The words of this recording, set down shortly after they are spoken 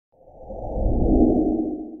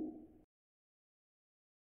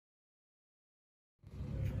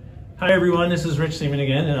Hi everyone, this is Rich Seaman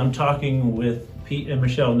again, and I'm talking with Pete and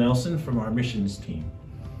Michelle Nelson from our missions team.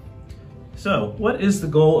 So, what is the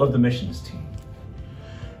goal of the missions team?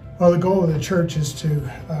 Well, the goal of the church is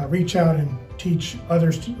to reach out and teach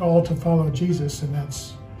others all to follow Jesus, and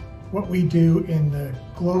that's what we do in the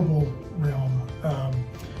global realm.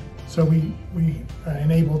 So we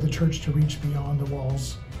enable the church to reach beyond the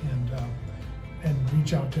walls and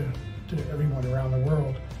reach out to everyone around the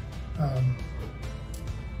world.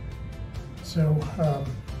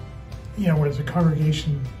 Whereas the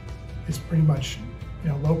congregation is pretty much,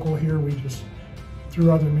 local here, we just,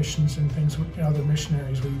 through other missions and things, other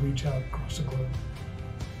missionaries, we reach out across the globe.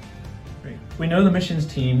 Great. We know the missions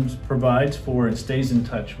team provides for and stays in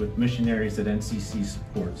touch with missionaries that NCC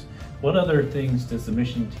supports. What other things does the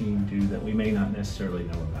mission team do that we may not necessarily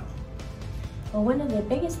know about? Well, one of the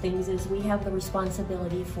biggest things is we have the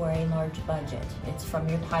responsibility for a large budget. It's from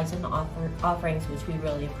your tithes and offerings, which we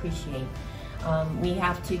really appreciate. We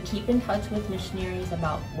have to keep in touch with missionaries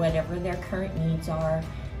about whatever their current needs are.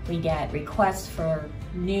 We get requests for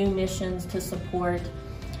new missions to support.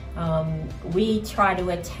 We try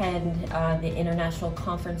to attend the International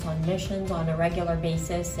Conference on Missions on a regular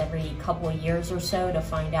basis every couple of years or so to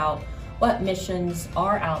find out what missions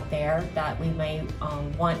are out there that we may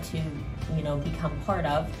want to become part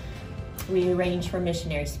of. We arrange for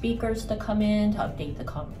missionary speakers to come in to update the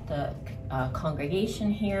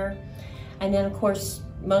congregation here. And then, of course,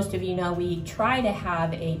 most of you know we try to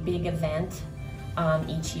have a big event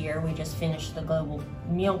each year. We just finished the global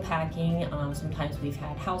meal packing. Sometimes we've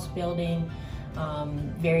had house building,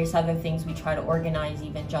 various other things we try to organize,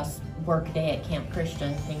 even just work day at Camp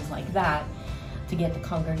Christian, things like that, to get the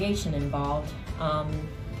congregation involved.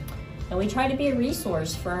 And we try to be a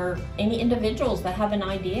resource for any individuals that have an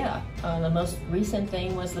idea. The most recent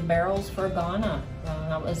thing was the barrels for Ghana.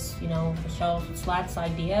 That was, Michelle Slat's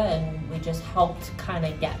idea, and we just helped kind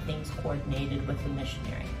of get things coordinated with the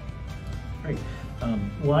missionary. Great.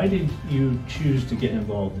 Why did you choose to get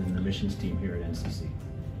involved in the missions team here at NCC?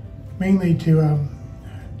 Mainly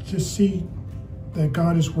to see that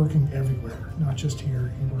God is working everywhere, not just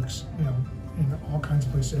here. He works, in all kinds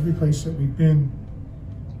of places. Every place that we've been,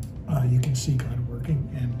 you can see God working,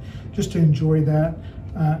 and just to enjoy that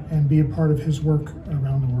and be a part of His work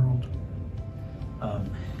around the world.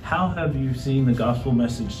 How have you seen the gospel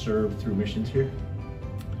message served through missions here?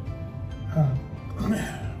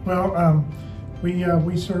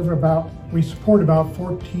 We support about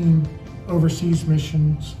 14 overseas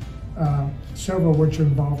missions, several of which are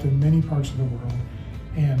involved in many parts of the world,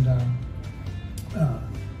 and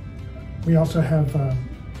we also have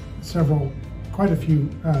quite a few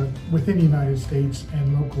within the United States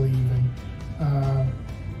and locally even.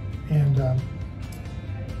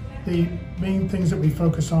 The main things that we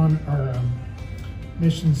focus on are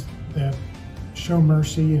missions that show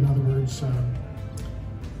mercy, in other words,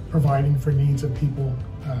 providing for needs of people.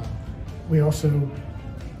 We also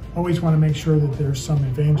always want to make sure that there's some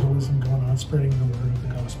evangelism going on, spreading the word of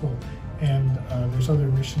the gospel. And there's other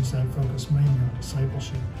missions that focus mainly on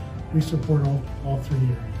discipleship. We support all three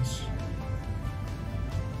areas.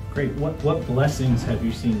 Great. What blessings have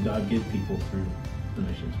you seen God give people through the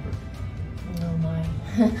missions work? Oh my.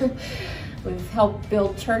 We've helped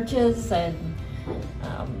build churches and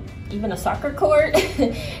even a soccer court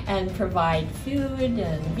and provide food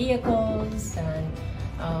and vehicles and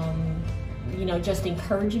just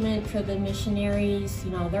encouragement for the missionaries.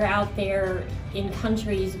 They're out there in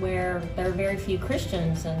countries where there are very few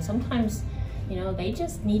Christians, and sometimes they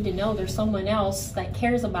just need to know there's someone else that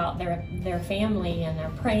cares about their family and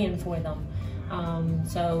they're praying for them.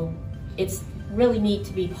 So it's really neat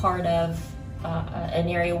to be part of an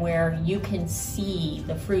area where you can see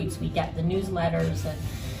the fruits. We get the newsletters,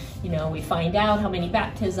 and we find out how many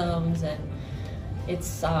baptisms, and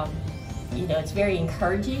it's it's very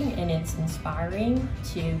encouraging and it's inspiring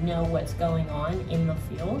to know what's going on in the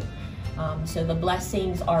field. So the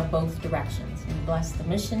blessings are both directions. We bless the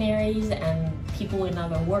missionaries and people in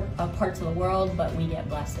other parts of the world, but we get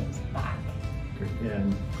blessings back. Great. Yeah,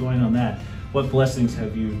 and going on that, what blessings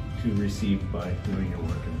have you received by doing your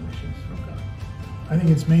work in the missions from God? I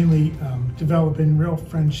think it's mainly developing real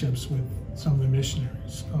friendships with some of the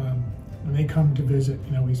missionaries. When they come to visit,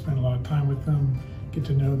 we spend a lot of time with them, get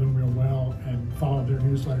to know them real well, and follow their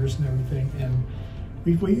newsletters and everything. And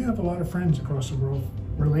we have a lot of friends across the world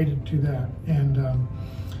related to that. And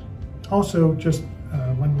also just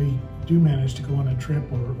when we do manage to go on a trip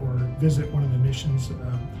or visit one of the missions,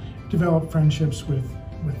 develop friendships with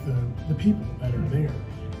the people that are there.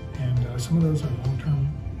 And some of those are long-term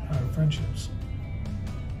friendships.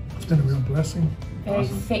 been a real blessing. Very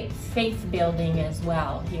Awesome. faith building as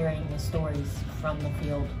well, hearing the stories from the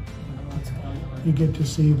field, what's going on. You get to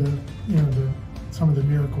see some of the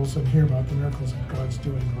miracles and hear about the miracles that God's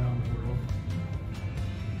doing around the world.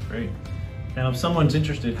 Great. Now, if someone's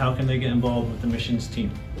interested, how can they get involved with the missions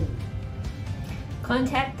team?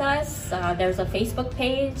 Contact us. There's a Facebook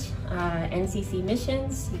page, NCC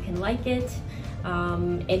Missions. You can like it.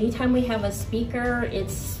 Anytime we have a speaker,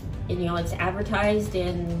 it's advertised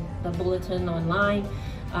in the bulletin online.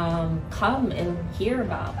 Come and hear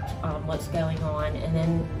about what's going on. And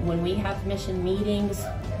then when we have mission meetings,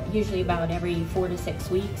 usually about every 4 to 6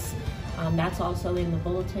 weeks, that's also in the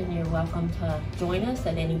bulletin. You're welcome to join us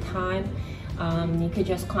at any time. You could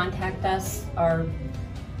just contact us. Our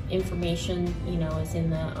information, is in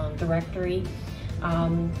the directory.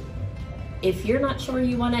 If you're not sure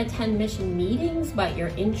you want to attend mission meetings, but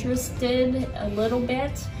you're interested a little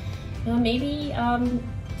bit, maybe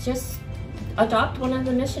just adopt one of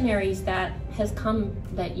the missionaries that has come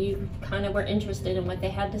that you kind of were interested in what they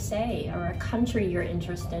had to say, or a country you're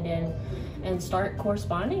interested in, and start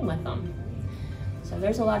corresponding with them. So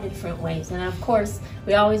there's a lot of different ways. And of course,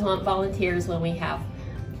 we always want volunteers when we have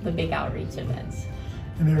the big outreach events.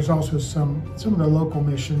 And there's also some of the local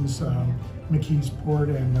missions,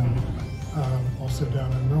 McKeesport and also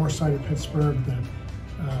down on the north side of Pittsburgh, that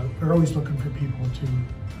are always looking for people to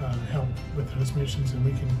help with those missions, and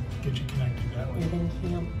we can get you connected that way. Even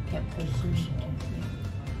camp,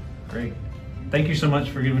 Great. Thank you so much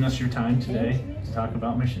for giving us your time today to talk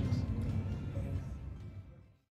about missions.